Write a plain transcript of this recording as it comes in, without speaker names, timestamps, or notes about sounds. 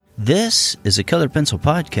This is a Colored Pencil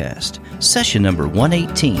Podcast, session number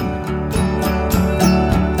 118.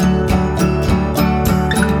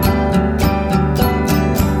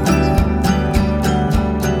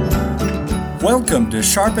 Welcome to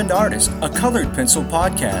Sharpened Artist, a Colored Pencil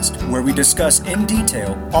Podcast, where we discuss in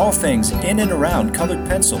detail all things in and around colored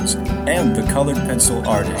pencils and the colored pencil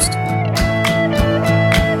artist.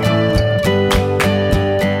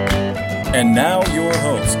 And now your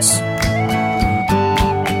hosts,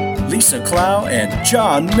 Lisa Clow and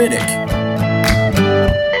John Middick.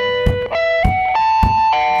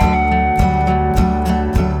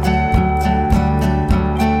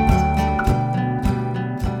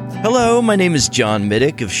 Hello, my name is John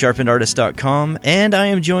Middick of SharpenedArtist.com, and I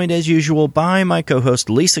am joined as usual by my co-host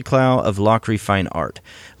Lisa Clow of Lockery Fine Art.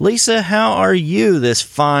 Lisa, how are you this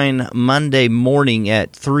fine Monday morning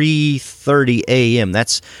at 3:30 a.m.?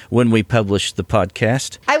 That's when we publish the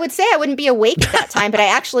podcast. I would say I wouldn't be awake at that time, but I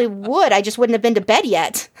actually would. I just wouldn't have been to bed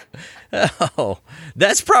yet. Oh,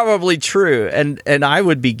 that's probably true. And I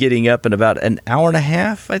would be getting up in about an hour and a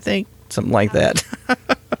half, I think, something like that.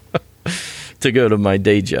 To go to my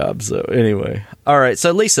day job. So anyway. All right.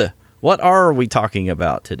 So Lisa, what are we talking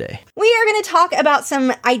about today? We are going to talk about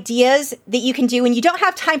some ideas that you can do when you don't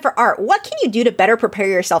have time for art. What can you do to better prepare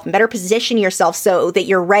yourself and better position yourself so that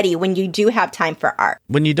you're ready when you do have time for art?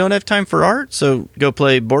 When you don't have time for art, so go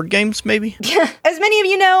play board games maybe? As many of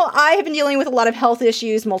you know, I have been dealing with a lot of health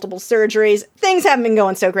issues, multiple surgeries. Things haven't been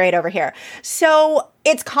going so great over here. So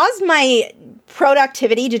it's caused my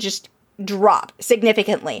productivity to just drop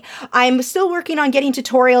significantly. I'm still working on getting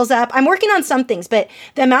tutorials up. I'm working on some things, but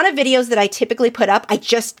the amount of videos that I typically put up, I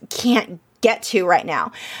just can't get to right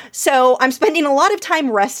now. So I'm spending a lot of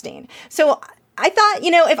time resting. So I thought,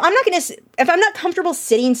 if I'm not comfortable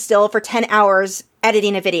sitting still for 10 hours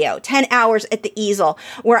editing a video, 10 hours at the easel,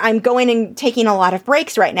 where I'm going and taking a lot of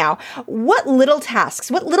breaks right now, what little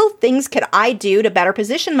tasks, what little things could I do to better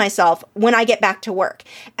position myself when I get back to work?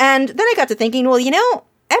 And then I got to thinking,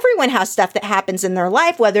 everyone has stuff that happens in their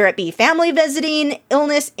life, whether it be family visiting,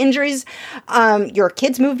 illness, injuries, your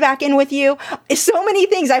kids moved back in with you. So many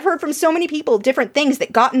things. I've heard from so many people, different things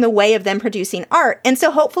that got in the way of them producing art. And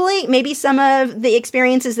so hopefully maybe some of the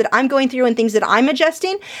experiences that I'm going through and things that I'm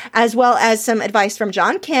adjusting, as well as some advice from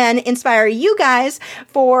John, can inspire you guys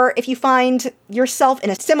for if you find yourself in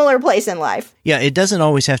a similar place in life. Yeah, it doesn't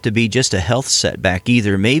always have to be just a health setback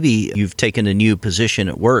either. Maybe you've taken a new position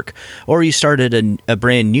at work, or you started a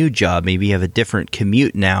brand new job. Maybe you have a different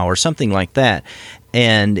commute now or something like that.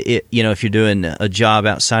 And if you're doing a job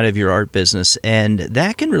outside of your art business, and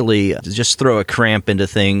that can really just throw a cramp into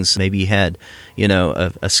things. Maybe you had,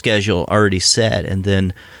 a schedule already set, and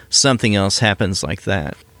then something else happens like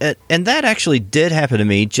that. And that actually did happen to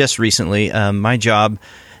me just recently. My job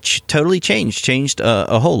totally changed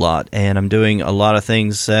a whole lot, and I'm doing a lot of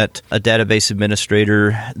things that a database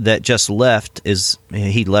administrator that just left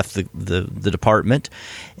he left the department,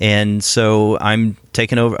 and so I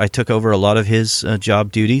took over a lot of his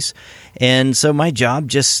job duties, and so my job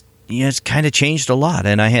just it's kind of changed a lot,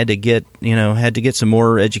 and I had to get some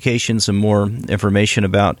more education, some more information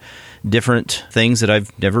about different things that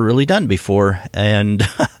I've never really done before, and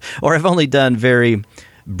or I've only done very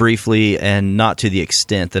briefly and not to the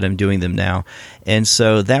extent that I'm doing them now. And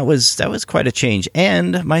so that was quite a change.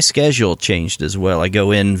 And my schedule changed as well. I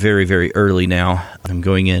go in very, very early now. I'm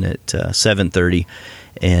going in at 7:30,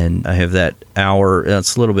 and I have that hour.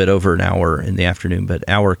 It's a little bit over an hour in the afternoon, but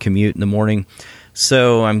hour commute in the morning.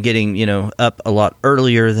 So I'm getting, up a lot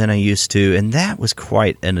earlier than I used to. And that was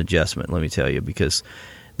quite an adjustment, let me tell you, because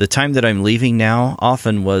the time that I'm leaving now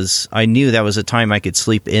often I knew that was a time I could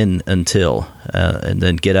sleep in until, and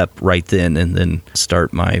then get up right then and then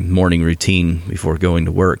start my morning routine before going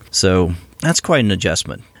to work. So that's quite an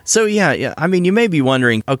adjustment. So yeah. I mean, you may be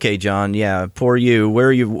wondering, okay, John, yeah, poor you. Where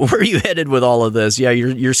are you headed with all of this? Yeah,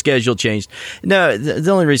 your schedule changed. No,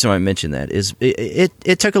 the only reason why I mentioned that is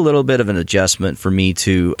it took a little bit of an adjustment for me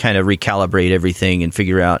to kind of recalibrate everything and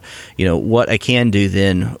figure out, what I can do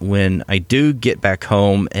then when I do get back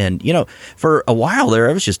home. And, for a while there,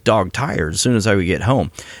 I was just dog tired as soon as I would get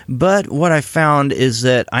home. But what I found is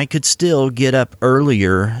that I could still get up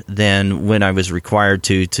earlier than when I was required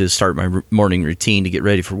to start my morning routine to get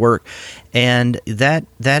ready for work, and that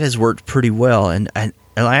has worked pretty well. And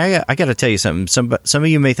I got to tell you something. Some of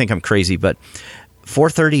you may think I'm crazy, but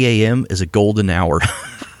 4:30 a.m. is a golden hour.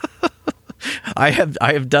 I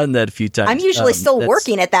have done that a few times. I'm usually still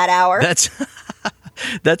working at that hour.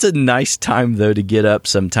 That's a nice time though to get up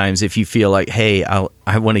sometimes if you feel like, hey,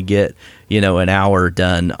 I want to get an hour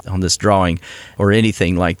done on this drawing or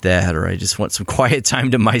anything like that, or I just want some quiet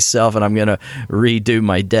time to myself and I'm going to redo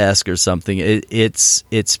my desk or something,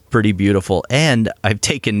 it's pretty beautiful. And I've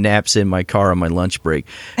taken naps in my car on my lunch break.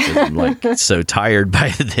 I'm like so tired by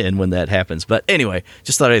then when that happens. But anyway,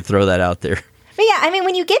 just thought I'd throw that out there. But yeah, I mean,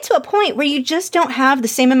 when you get to a point where you just don't have the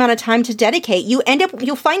same amount of time to dedicate,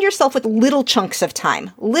 you'll find yourself with little chunks of time,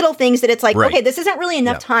 little things that it's like, okay, this isn't really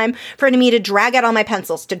enough time for me to drag out all my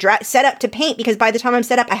pencils, to set up to paint, because by the time I'm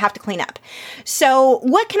set up, I have to clean up. So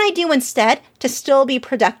what can I do instead to still be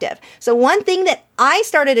productive? So one thing that I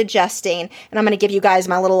started adjusting, and I'm going to give you guys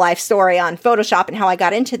my little life story on Photoshop and how I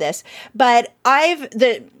got into this, but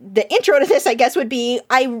the intro to this, I guess, would be,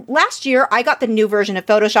 last year, I got the new version of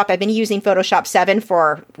Photoshop. I've been using Photoshop 7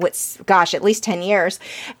 for, at least 10 years.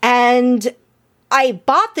 And I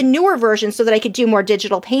bought the newer version so that I could do more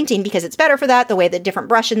digital painting because it's better for that, the way the different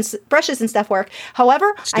brushes and stuff work.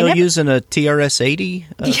 However, Still using a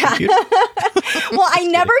TRS-80 computer? Well, I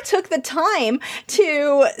never took the time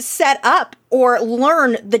to set up or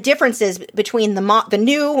learn the differences between the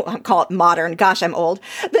new, I'll call it modern, gosh, I'm old,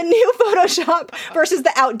 the new Photoshop versus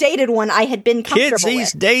the outdated one I had been comfortable with. Kids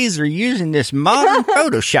these days are using this modern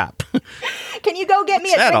Photoshop. Can you go get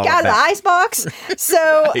me a drink out of the icebox?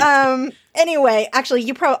 So, right. Anyway, actually,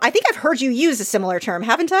 I think I've heard you use a similar term,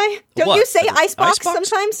 haven't I? Don't you say icebox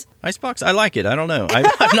sometimes? Icebox? I like it. I don't know.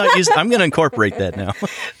 I've not used. I'm going to incorporate that now. But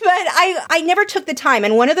I never took the time,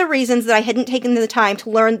 and one of the reasons that I hadn't taken the time to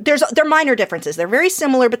learn, they're minor differences. They're very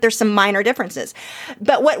similar, but there's some minor differences.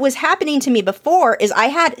 But what was happening to me before is I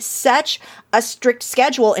had such a strict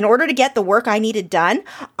schedule. In order to get the work I needed done,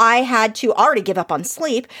 I had to already give up on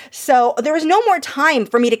sleep. So there was no more time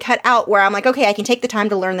for me to cut out where I'm like, okay, I can take the time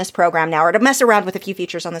to learn this program now or to mess around with a few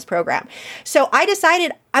features on this program. So I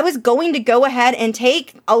decided I was going to go ahead and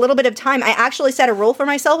take a little bit of time. I actually set a rule for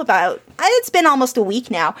myself it's been almost a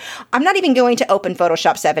week now. I'm not even going to open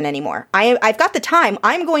Photoshop 7 anymore. I've got the time.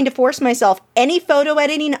 I'm going to force myself. Any photo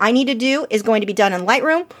editing I need to do is going to be done in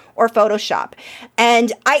Lightroom or Photoshop.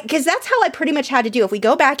 And because that's how I pretty much had to do. If we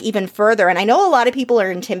go back even further, and I know a lot of people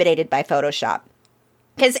are intimidated by Photoshop,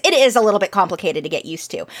 because it is a little bit complicated to get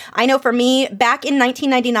used to. I know for me, back in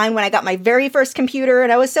 1999, when I got my very first computer,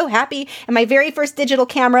 and I was so happy, and my very first digital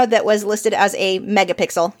camera that was listed as a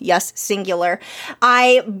megapixel, yes, singular,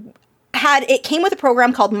 it came with a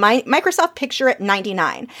program called Microsoft Picture at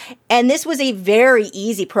 99. And this was a very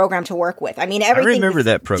easy program to work with. I mean, everything. I remember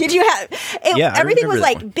that program. Did you have? Everything was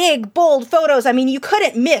like big, bold photos. I mean, you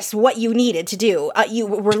couldn't miss what you needed to do. You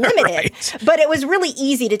were limited, right. But it was really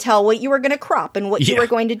easy to tell what you were going to crop and what you were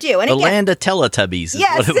going to do. And the land of Teletubbies is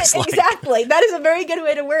what it was like. Exactly. That is a very good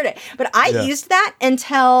way to word it. But I used that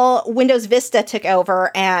until Windows Vista took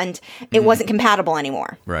over and it wasn't compatible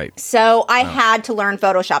anymore. Right. So I had to learn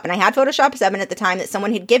Photoshop. And I had Photoshop 7 at the time that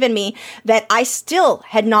someone had given me that I still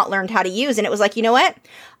had not learned how to use. And it was like, you know what?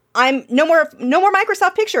 I'm no more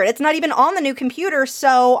Microsoft Picture. It's not even on the new computer.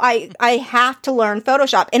 So I have to learn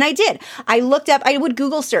Photoshop. And I did. I would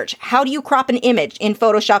Google search, how do you crop an image in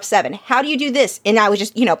Photoshop 7? How do you do this? And I would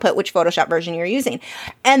just, put which Photoshop version you're using.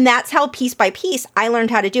 And that's how piece by piece I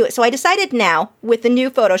learned how to do it. So I decided now with the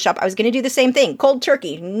new Photoshop, I was going to do the same thing. Cold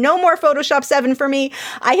turkey. No more Photoshop 7 for me.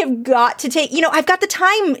 I have got to take, I've got the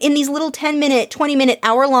time in these little 10-minute, 20-minute,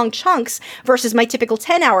 hour-long chunks versus my typical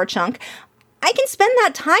 10-hour chunk. I can spend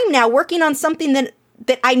that time now working on something that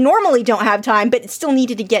I normally don't have time, but it still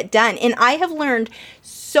needed to get done. And I have learned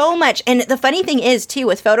so much. And the funny thing is, too,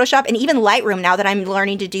 with Photoshop and even Lightroom, now that I'm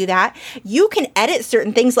learning to do that, you can edit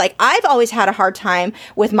certain things. Like, I've always had a hard time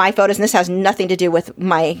with my photos, and this has nothing to do with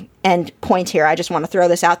my end point here. I just want to throw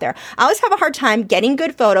this out there. I always have a hard time getting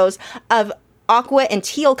good photos of aqua and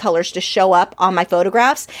teal colors to show up on my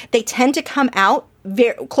photographs. They tend to come out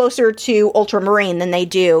closer to ultramarine than they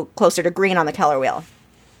do closer to green on the color wheel.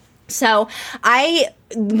 So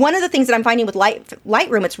one of the things that I'm finding with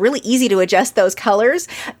Lightroom, it's really easy to adjust those colors.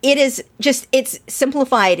 It's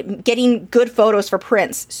simplified getting good photos for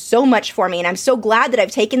prints so much for me. And I'm so glad that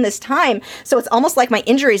I've taken this time. So it's almost like my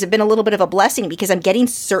injuries have been a little bit of a blessing because I'm getting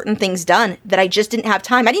certain things done that I just didn't have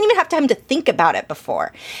time. I didn't even have time to think about it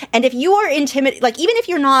before. And if you are intimidated, like even if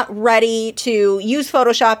you're not ready to use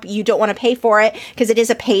Photoshop, you don't want to pay for it because it is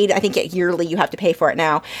a paid, I think yearly you have to pay for it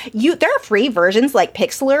now. There are free versions like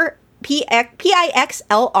Pixlr,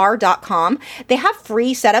 Pixlr.com. They have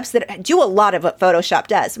free setups that do a lot of what Photoshop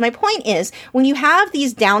does. My point is, when you have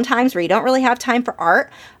these downtimes where you don't really have time for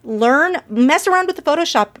art, mess around with the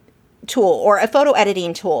Photoshop tool or a photo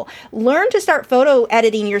editing tool. Learn to start photo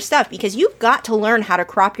editing your stuff, because you've got to learn how to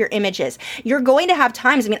crop your images. You're going to have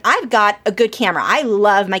times, I mean, I've got a good camera. I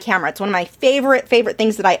love my camera. It's one of my favorite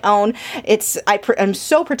things that I own. I'm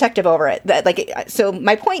so protective over it. So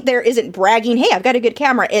my point there isn't bragging, hey, I've got a good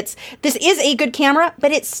camera. This is a good camera,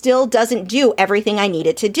 but it still doesn't do everything I need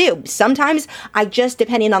it to do. Sometimes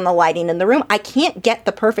depending on the lighting in the room, I can't get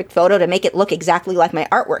the perfect photo to make it look exactly like my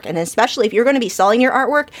artwork. And especially if you're going to be selling your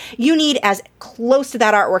artwork, you need as close to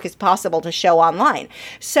that artwork as possible to show online.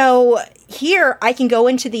 So here I can go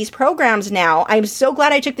into these programs now. I'm so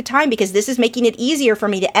glad I took the time, because this is making it easier for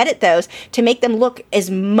me to edit those to make them look as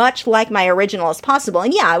much like my original as possible.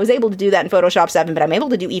 And yeah, I was able to do that in Photoshop 7, but I'm able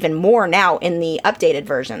to do even more now in the updated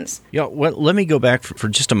versions. Yeah, well, let me go back for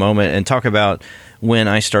just a moment and talk about when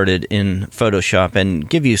I started in Photoshop, and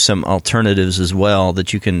give you some alternatives as well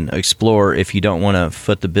that you can explore if you don't want to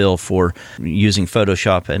foot the bill for using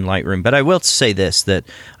Photoshop and Lightroom. But I will say this, that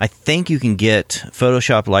I think you can get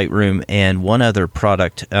Photoshop, Lightroom, and one other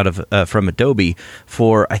product out of from Adobe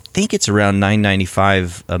for, I think it's around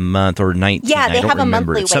 $9.95 a month or $19. Yeah, they have a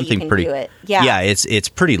monthly way you can do it. Yeah, it's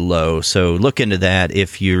pretty low. So look into that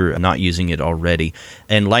if you're not using it already.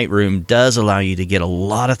 And Lightroom does allow you to get a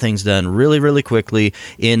lot of things done really, really quickly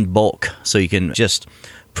in bulk. So you can just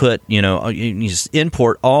put, you just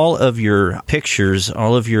import all of your pictures,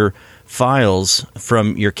 all of your files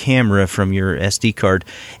from your camera, from your SD card,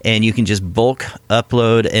 and you can just bulk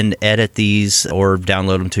upload and edit these, or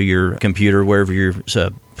download them to your computer, wherever you're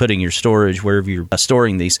putting your storage, wherever you're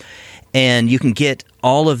storing these. And you can get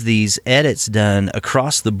all of these edits done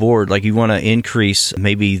across the board. Like you want to increase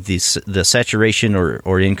maybe the saturation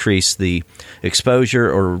or increase the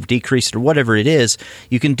exposure or decrease it or whatever it is,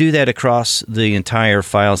 you can do that across the entire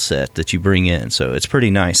file set that you bring in. So it's pretty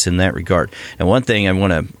nice in that regard. And one thing I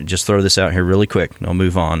want to just throw this out here really quick, and I'll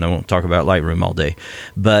move on. I won't talk about Lightroom all day.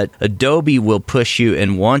 But Adobe will push you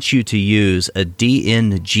and wants you to use a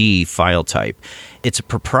DNG file type. It's a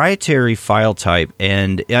proprietary file type,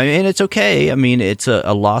 and it's okay. I mean, it's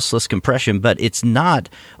a lossless compression, but it's not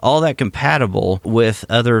all that compatible with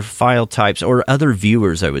other file types or other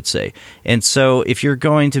viewers, I would say. And so if you're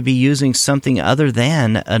going to be using something other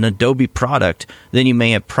than an Adobe product, then you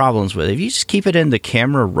may have problems with it. If you just keep it in the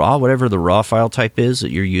Camera Raw, whatever the RAW file type is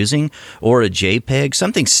that you're using, or a JPEG,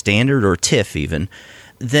 something standard, or TIFF even,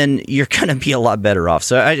 then you're going to be a lot better off.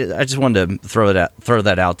 So I just wanted to throw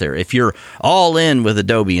that out there. If you're all in with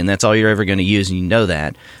Adobe and that's all you're ever going to use, and you know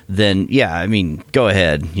that, then yeah, I mean, go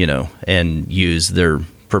ahead, and use their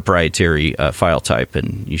proprietary file type,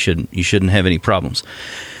 and you shouldn't have any problems.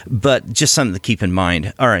 But just something to keep in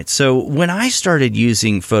mind. All right, so when I started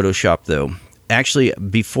using Photoshop, though, actually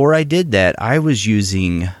before I did that, I was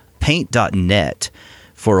using Paint.net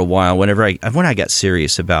for a while. When I got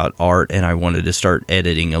serious about art and I wanted to start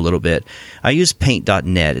editing a little bit, I used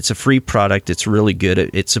Paint.net. It's a free product. It's really good.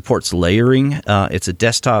 It supports layering. It's a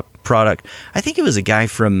desktop product. I think it was a guy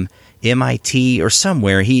from MIT or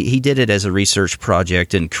somewhere. He did it as a research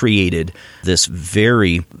project and created this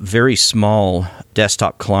very, very small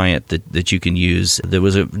desktop client that you can use. There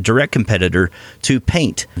was a direct competitor to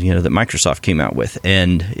Paint, that Microsoft came out with,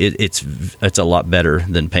 and it's a lot better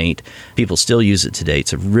than Paint. People still use it today.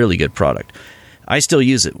 It's a really good product. I still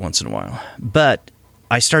use it once in a while, but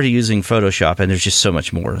I started using Photoshop, and there's just so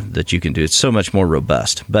much more that you can do. It's so much more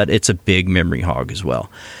robust, but it's a big memory hog as well.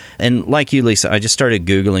 And like you, Lisa, I just started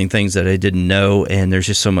Googling things that I didn't know, and there's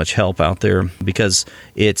just so much help out there because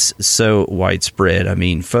it's so widespread. I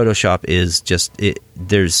mean, Photoshop is just,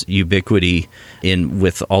 there's ubiquity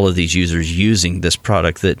with all of these users using this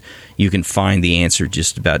product that you can find the answer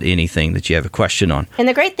just about anything that you have a question on. And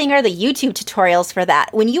the great thing are the YouTube tutorials for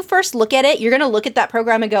that. When you first look at it, you're going to look at that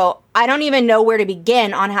program and go, I don't even know where to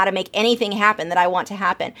begin on how to make anything happen that I want to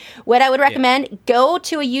happen. What I would recommend, go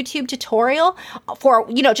to a YouTube tutorial for,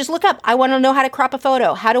 just look up, I want to know how to crop a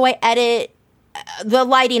photo. How do I edit the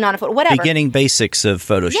lighting on a photo, whatever. Beginning basics of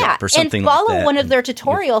Photoshop or something like that. And follow one of their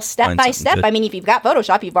tutorials step by step. I mean, if you've got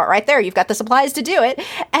Photoshop, you've got right there, you've got the supplies to do it.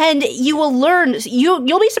 And you will learn,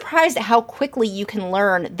 you'll be surprised at how quickly you can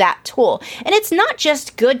learn that tool. And it's not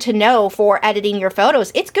just good to know for editing your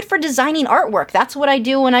photos, it's good for designing artwork. That's what I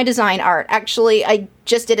do when I design art. Actually, I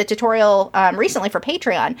just did a tutorial recently for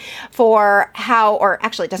Patreon for how, or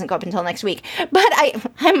actually it doesn't go up until next week, but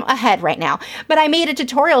I'm ahead right now, but I made a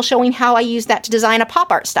tutorial showing how I use that to design a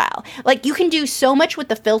pop art style. Like, you can do so much with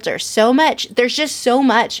the filter, so much, there's just so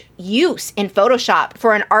much use in Photoshop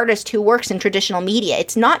for an artist who works in traditional media.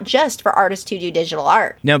 It's not just for artists who do digital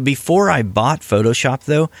art. Now, before I bought Photoshop,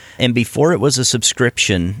 though, and before it was a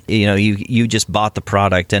subscription, you just bought the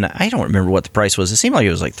product, and I don't remember what the price was. It seemed like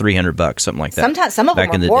it was like $300, something like that. Sometimes some of them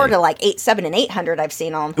are more to like $700 and $800. I've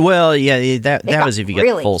seen them. Well, yeah, that was if you got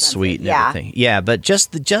really the full expensive. suite and everything. Yeah, but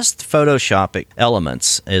just Photoshop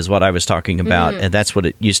Elements is what I was talking about, and that's what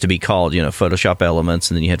it used to be called. Photoshop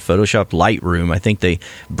Elements, and then you had Photoshop Lightroom. I think they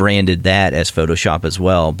branded that as Photoshop as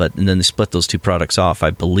well, and then they split those two products off,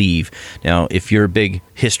 I believe. Now, if you're a big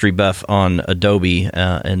history buff on Adobe,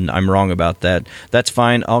 and I'm wrong about that, that's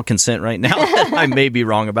fine. I'll consent right now that I may be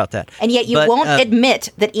wrong about that. And yet you won't admit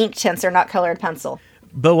that ink tints are not colored pencil.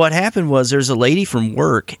 But what happened was there's a lady from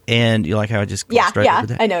work, and you like how I just glossed right over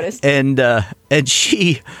that? I noticed. And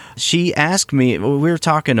she asked me, we were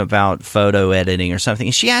talking about photo editing or something,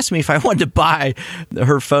 and she asked me if I wanted to buy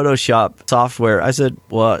her Photoshop software. I said,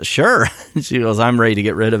 well, sure. She goes, I'm ready to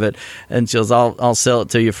get rid of it. And she goes, I'll sell it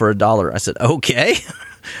to you for $1. I said, okay.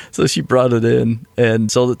 So she brought it in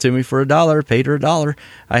and sold it to me for $1, paid her $1.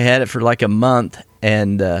 I had it for like a month.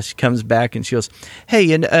 And she comes back and she goes,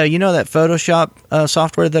 hey, and you know that Photoshop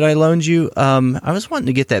software that I loaned you? I was wanting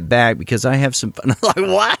to get that back because I have some fun. I'm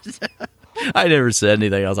like, what? I never said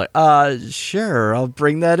anything. I was like, sure, I'll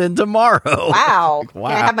bring that in tomorrow. Wow. Wow.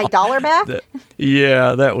 Can I have my $1 back?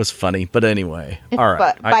 Yeah, that was funny. But anyway, all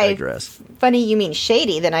right, I digress. Funny, you mean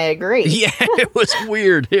shady, then I agree. Yeah, it was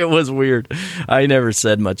weird. It was weird. I never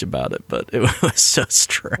said much about it, but it was so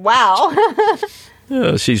strange. Wow.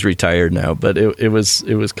 She's retired now, but it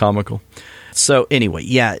was comical. So anyway,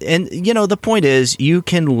 yeah, and the point is you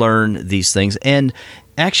can learn these things, and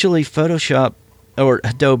actually Photoshop, or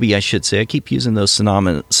Adobe, I should say, I keep using those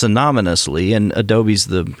synonymously, and Adobe's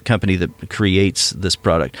the company that creates this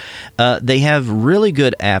product. They have really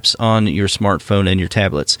good apps on your smartphone and your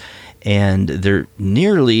tablets, and they're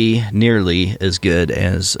nearly as good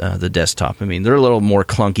as the desktop. I mean, they're a little more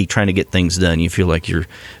clunky trying to get things done. You feel like you're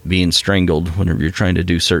being strangled whenever you're trying to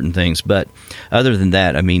do certain things. But other than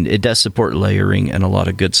that, I mean, it does support layering and a lot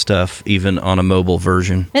of good stuff, even on a mobile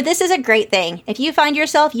version. Now, this is a great thing. If you find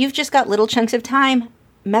yourself, you've just got little chunks of time,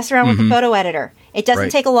 mess around with the photo editor. It doesn't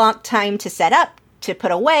take a long time to set up, to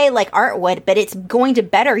put away like art would, but it's going to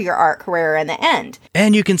better your art career in the end.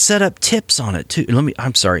 And you can set up tips on it too.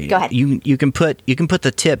 I'm sorry. Go ahead. You can put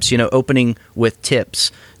the tips, opening with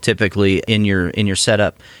tips typically in your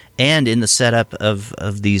setup. And in the setup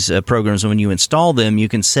of these programs, when you install them, you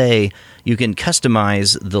can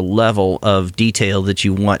customize the level of detail that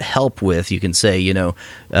you want help with. You can say,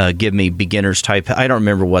 give me beginner's type. I don't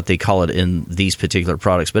remember what they call it in these particular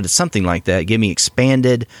products, but it's something like that. Give me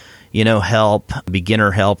expanded help,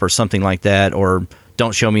 beginner help, or something like that, or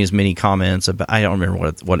don't show me as many comments. I don't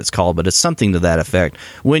remember what it's called, but it's something to that effect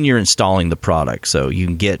when you're installing the product, so you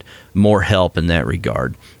can get more help in that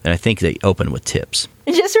regard. And I think they open with tips.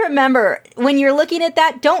 Just remember, when you're looking at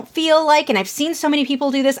that, don't feel like, and I've seen so many people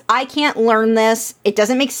do this, I can't learn this. It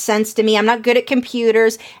doesn't make sense to me. I'm not good at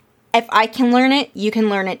computers. If I can learn it, you can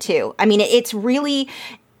learn it too. I mean, it's really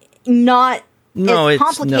not as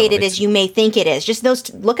complicated as you may think it is. Just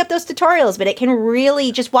look up those tutorials, but it can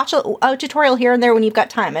really just watch a tutorial here and there when you've got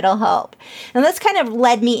time. It'll help. And that's kind of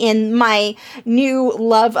led me in my new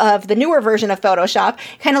love of the newer version of Photoshop,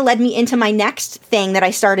 kind of led me into my next thing that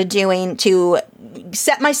I started doing to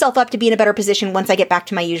set myself up to be in a better position once I get back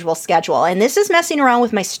to my usual schedule. And this is messing around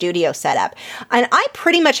with my studio setup. And I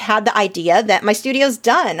pretty much had the idea that my studio's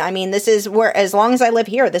done. I mean, this is where, as long as I live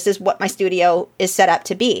here, this is what my studio is set up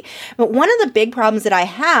to be. But one of the big problems that I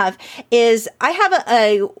have is I have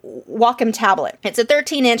a Wacom tablet. It's a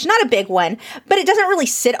 13-inch, not a big one, but it doesn't really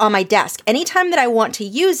sit on my desk. Anytime that I want to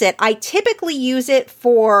use it, I typically use it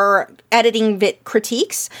for editing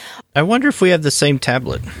critiques. I wonder if we have the same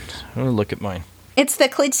tablet. I'm going to look at mine. It's the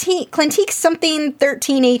Clitique something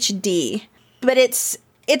 13 HD, but it's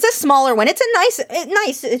a smaller one. It's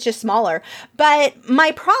nice. It's just smaller. But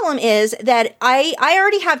my problem is that I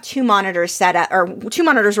already have two monitors set up, or two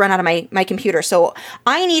monitors run out of my computer. So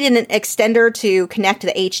I need an extender to connect to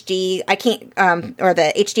the HD. I can't, or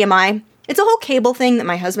the HDMI. It's a whole cable thing that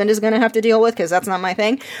my husband is going to have to deal with because that's not my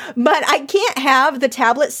thing. But I can't have the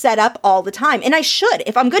tablet set up all the time. And I should.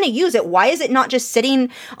 If I'm going to use it, why is it not just sitting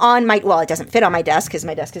on my... Well, it doesn't fit on my desk because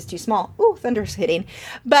my desk is too small. Ooh, thunder's hitting.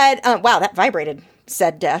 But, wow, that vibrated,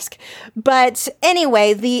 said desk. But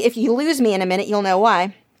anyway, if you lose me in a minute, you'll know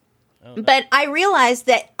why. But I realized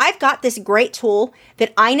that I've got this great tool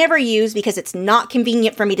that I never use because it's not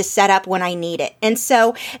convenient for me to set up when I need it. And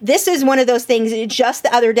so this is one of those things just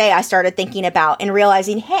the other day I started thinking about and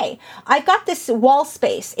realizing, hey, I've got this wall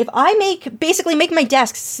space. If I basically make my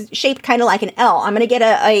desk shaped kind of like an L, I'm going to get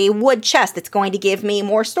a wood chest that's going to give me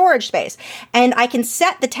more storage space. And I can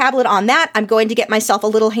set the tablet on that. I'm going to get myself a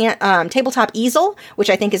little tabletop easel, which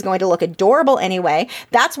I think is going to look adorable anyway.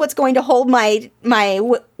 That's what's going to hold my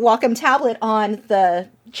Wacom tablet on the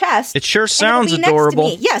chest. It sure sounds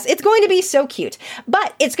adorable. Yes, it's going to be so cute,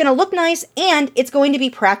 but it's going to look nice and it's going to be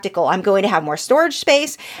practical. I'm going to have more storage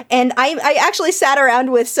space, and I actually sat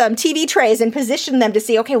around with some TV trays and positioned them to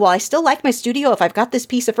see, okay, well, I still like my studio. If I've got this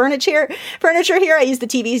piece of furniture here, I use the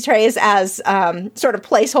TV trays as sort of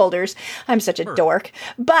placeholders. I'm such a dork,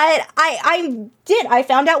 but I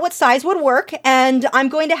found out what size would work, and I'm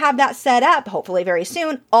going to have that set up hopefully very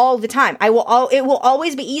soon all the time. It will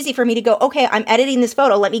always be easy for me to go, okay, I'm editing this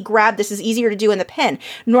photo. Let me grab, this is easier to do in the pen.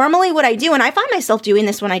 Normally what I do, and I find myself doing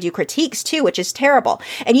this when I do critiques too, which is terrible.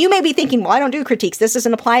 And you may be thinking, well, I don't do critiques. This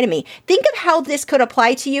doesn't apply to me. Think of how this could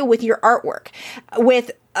apply to you with your artwork,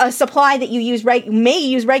 with a supply that you may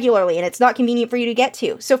use regularly and it's not convenient for you to get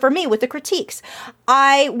to. So for me, with the critiques,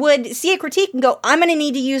 I would see a critique and go, I'm going to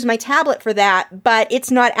need to use my tablet for that, but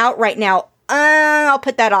it's not out right now. I'll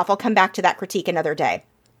put that off. I'll come back to that critique another day.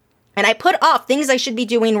 And I put off things I should be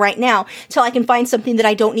doing right now till I can find something that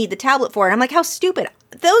I don't need the tablet for. And I'm like, how stupid.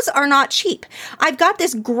 Those are not cheap. I've got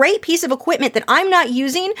this great piece of equipment that I'm not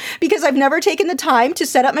using because I've never taken the time to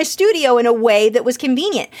set up my studio in a way that was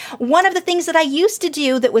convenient. One of the things that I used to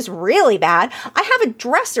do that was really bad, I have a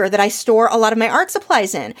dresser that I store a lot of my art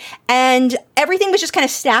supplies in, and everything was just kind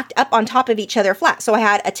of stacked up on top of each other flat. So I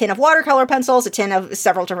had a tin of watercolor pencils, a tin of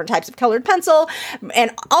several different types of colored pencil,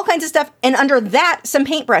 and all kinds of stuff, and under that, some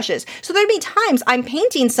paintbrushes. So there'd be times I'm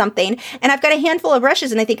painting something, and I've got a handful of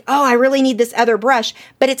brushes, and I think, oh, I really need this other brush,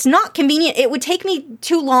 but it's not convenient. It would take me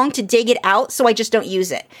too long to dig it out, so I just don't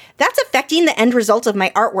use it. That's affecting the end result of my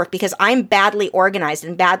artwork because I'm badly organized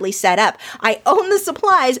and badly set up. I own the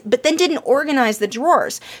supplies, but then didn't organize the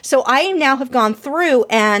drawers. So I now have gone through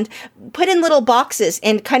and put in little boxes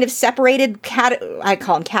and kind of separated, I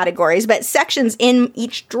call them categories, but sections in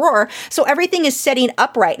each drawer. So everything is setting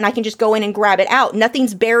upright and I can just go in and grab it out.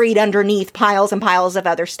 Nothing's buried underneath piles and piles of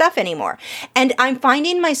other stuff anymore. And I'm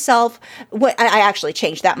finding myself, I actually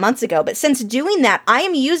changed that months ago, but since doing that, I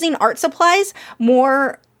am using art supplies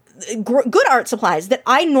more, good art supplies that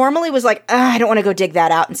I normally was like, I don't want to go dig that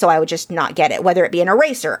out. And so I would just not get it, whether it be an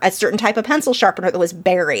eraser, a certain type of pencil sharpener that was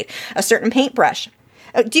buried, a certain paintbrush.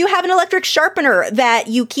 Do you have an electric sharpener that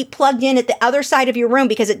you keep plugged in at the other side of your room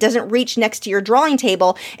because it doesn't reach next to your drawing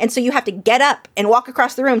table? And so you have to get up and walk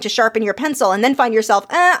across the room to sharpen your pencil and then find yourself,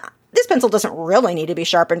 this pencil doesn't really need to be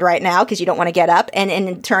sharpened right now because you don't want to get up. And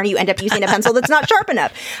in turn, you end up using a pencil that's not sharp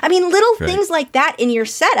enough. I mean, little things like that in your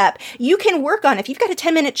setup, you can work on. If you've got a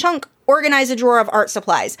 10-minute chunk, organize a drawer of art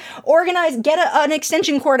supplies. Get an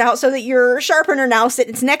extension cord out so that your sharpener now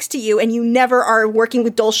sits next to you and you never are working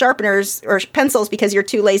with dull sharpeners or pencils because you're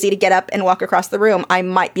too lazy to get up and walk across the room. I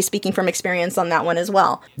might be speaking from experience on that one as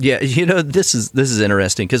well. Yeah, this is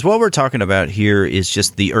interesting because what we're talking about here is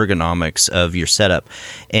just the ergonomics of your setup.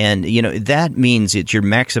 And, that means that you're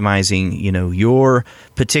maximizing, your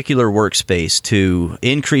particular workspace to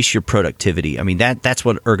increase your productivity. I mean, that's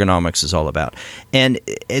what ergonomics is all about. And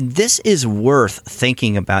this is worth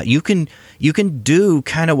thinking about. You can do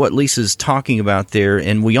kind of what Lisa's talking about there,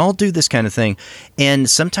 and we all do this kind of thing. And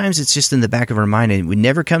sometimes it's just in the back of our mind, and it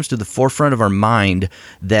never comes to the forefront of our mind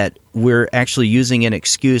that we're actually using an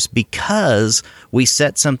excuse because we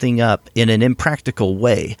set something up in an impractical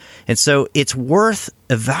way. And so it's worth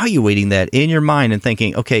evaluating that in your mind and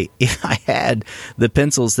thinking, okay, if I had the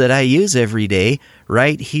pencils that I use every day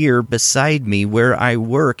right here beside me where I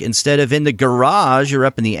work instead of in the garage or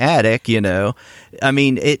up in the attic, I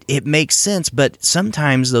mean, it makes sense. But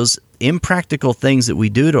sometimes those impractical things that we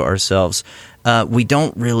do to ourselves, we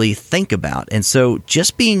don't really think about. And so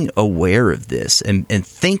just being aware of this and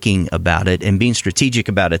thinking about it and being strategic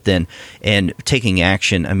about it then and taking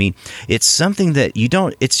action, I mean, it's something that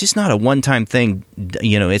it's just not a one-time thing.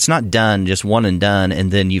 It's not done, just one and done,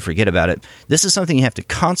 and then you forget about it. This is something you have to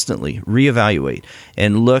constantly reevaluate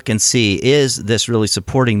and look and see, is this really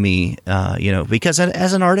supporting me? Because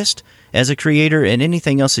as an artist, as a creator and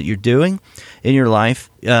anything else that you're doing in your life,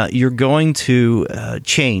 you're going to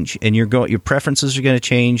change, and your preferences are going to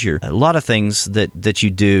change. A lot of things that you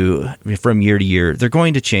do from year to year, they're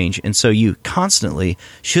going to change, and so you constantly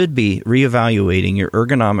should be reevaluating your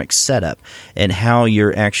ergonomic setup and how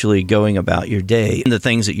you're actually going about your day, and the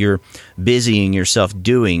things that you're busying yourself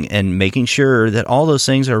doing, and making sure that all those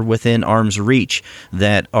things are within arm's reach,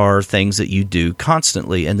 that are things that you do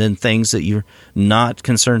constantly, and then things that you're not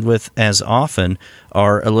concerned with as often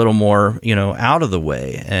are a little more, out of the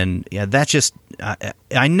way. And yeah, that's just,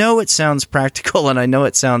 I know it sounds practical, and I know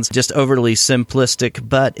it sounds just overly simplistic,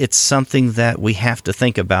 but it's something that we have to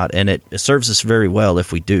think about, and it serves us very well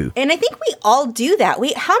if we do. And I think we all do that.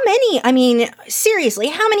 Seriously,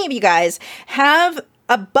 how many of you guys have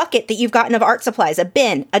a bucket that you've gotten of art supplies, a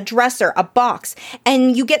bin, a dresser, a box,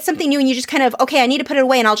 and you get something new and you just kind of, okay, I need to put it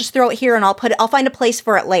away, and I'll just throw it here, and I'll find a place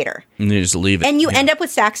for it later. And you just leave it. And you end up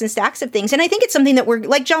with stacks and stacks of things. And I think it's something that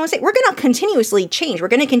like John was saying, we're going to continuously change. We're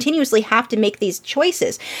going to continuously have to make these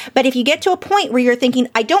choices. But if you get to a point where you're thinking,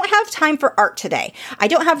 I don't have time for art today, I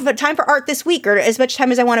don't have time for art this week, or as much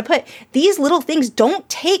time as I want to put, these little things don't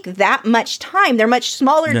take that much time. They're much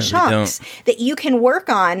smaller chunks that you can work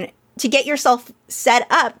on to get yourself set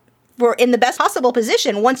up for in the best possible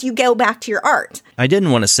position once you go back to your art. I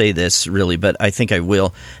didn't want to say this really, but I think I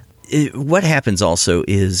will. What happens also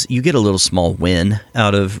is you get a little small win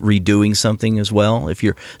out of redoing something as well. If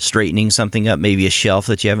you're straightening something up, maybe a shelf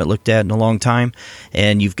that you haven't looked at in a long time,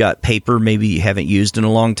 and you've got paper maybe you haven't used in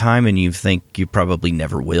a long time, and you think you probably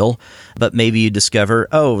never will, but maybe you discover,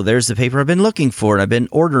 oh, there's the paper I've been looking for, and I've been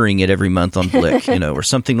ordering it every month on Blick, or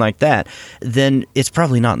something like that, then it's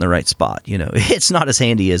probably not in the right spot. It's not as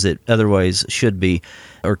handy as it otherwise should be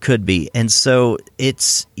or could be. And so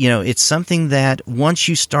it's something that once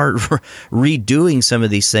you start redoing some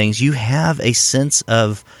of these things, you have a sense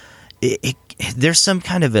of there's some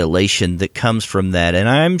kind of elation that comes from that, and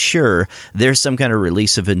I'm sure there's some kind of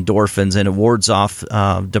release of endorphins, and it wards off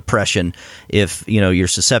depression if you're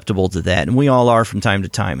susceptible to that, and we all are from time to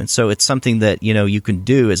time. And so it's something that you can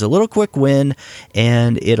do as a little quick win,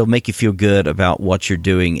 and it'll make you feel good about what you're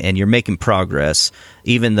doing, and you're making progress,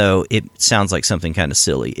 even though it sounds like something kind of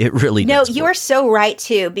silly. It really does. No, you're so right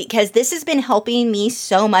too, because this has been helping me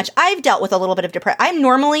so much. I've dealt with a little bit of depression. I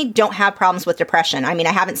normally don't have problems with depression.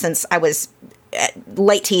 I haven't since I was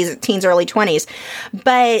late teens, early 20s.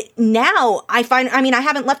 But now I find, I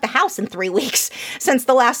haven't left the house in 3 weeks since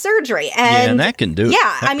the last surgery. And that can do it.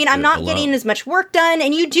 Yeah, I'm not getting as much work done.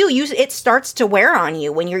 And it starts to wear on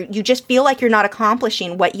you when you just feel like you're not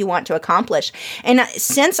accomplishing what you want to accomplish. And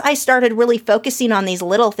since I started really focusing on these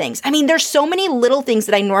little things, there's so many little things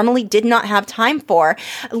that I normally did not have time for.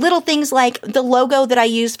 Little things like the logo that I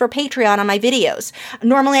use for Patreon on my videos.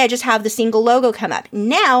 Normally I just have the single logo come up.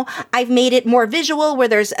 Now I've made it more visual where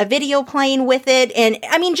there's a video playing with it, and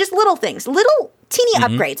just little things, little teeny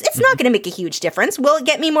upgrades. It's not going to make a huge difference. Will it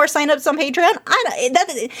get me more signups on Patreon?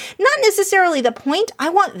 That's not necessarily the point. I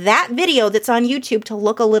want that video that's on YouTube to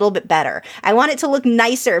look a little bit better. I want it to look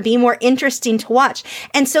nicer, be more interesting to watch.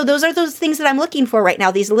 And so those are those things that I'm looking for right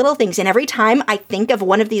now, these little things. And every time I think of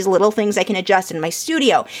one of these little things I can adjust in my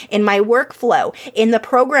studio, in my workflow, in the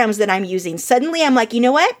programs that I'm using, suddenly I'm like, you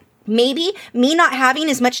know what? Maybe me not having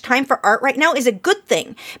as much time for art right now is a good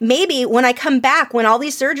thing. Maybe when I come back, when all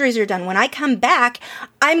these surgeries are done, when I come back,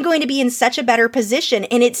 I'm going to be in such a better position.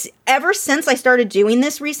 And it's ever since I started doing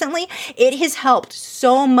this recently, it has helped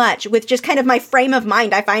so much with just kind of my frame of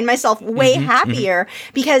mind. I find myself way happier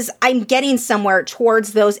because I'm getting somewhere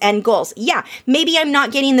towards those end goals. Yeah, maybe I'm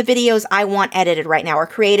not getting the videos I want edited right now or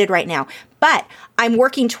created right now, but I'm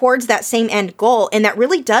working towards that same end goal, and that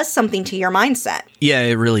really does something to your mindset. Yeah,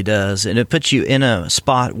 it really does. And it puts you in a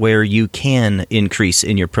spot where you can increase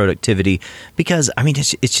in your productivity because,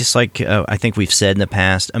 it's just like I think we've said in the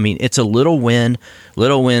past. It's a little win.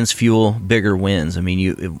 Little wins fuel bigger wins.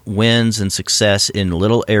 Wins and success in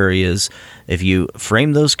little areas, if you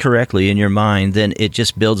frame those correctly in your mind, then it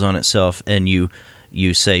just builds on itself, and you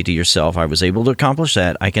say to yourself, I was able to accomplish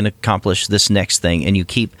that. I can accomplish this next thing. And you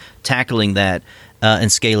keep tackling that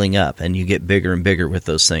and scaling up, and you get bigger and bigger with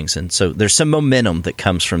those things. And so there's some momentum that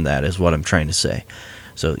comes from that is what I'm trying to say.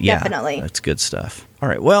 So yeah, definitely. That's good stuff. All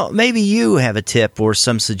right. Well, maybe you have a tip or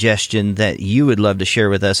some suggestion that you would love to share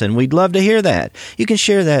with us, and we'd love to hear that. You can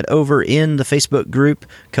share that over in the Facebook group,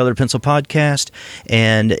 Colored Pencil Podcast.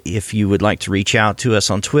 And if you would like to reach out to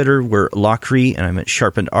us on Twitter, we're Lockrey, and I'm at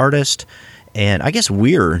Sharpened Artist. And I guess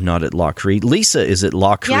we're not at Lockrey. Lisa is at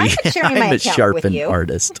Lockrey. Yeah, I can share I'm my at Sharpened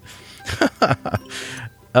Artist.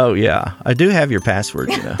 Oh, yeah. I do have your password,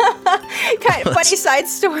 Kind of funny side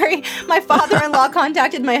story. My father-in-law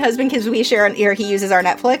contacted my husband because we share an ear. He uses our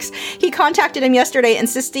Netflix. He contacted him yesterday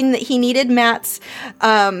insisting that he needed Matt's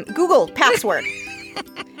Google password.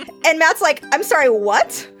 And Matt's like, I'm sorry,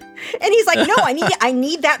 what? And he's like, no, I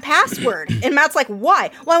need that password. And Matt's like,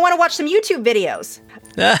 why? Well, I want to watch some YouTube videos.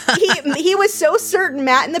 He was so certain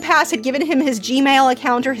Matt in the past had given him his Gmail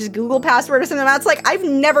account or his Google password or something. Matt's like, I've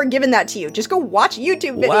never given that to you. Just go watch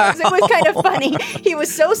YouTube videos. Wow. It was kind of funny. He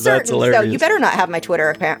was so certain. So you better not have my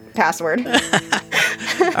Twitter password.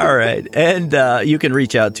 All right. And you can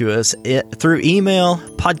reach out to us through email,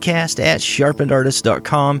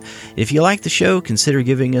 podcast@sharpenedartist.com. If you like the show, consider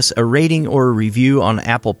giving us a rating or a review on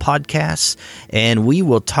Apple Podcasts. And we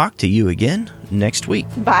will talk to you again next week.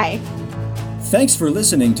 Bye. Thanks for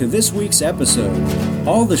listening to this week's episode.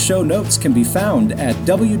 All the show notes can be found at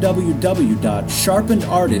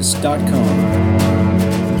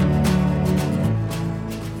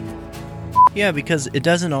www.sharpenedartist.com. Yeah, because it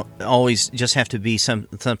doesn't always just have to be some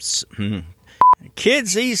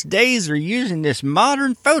Kids these days are using this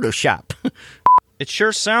modern Photoshop. It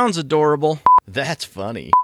sure sounds adorable. That's funny.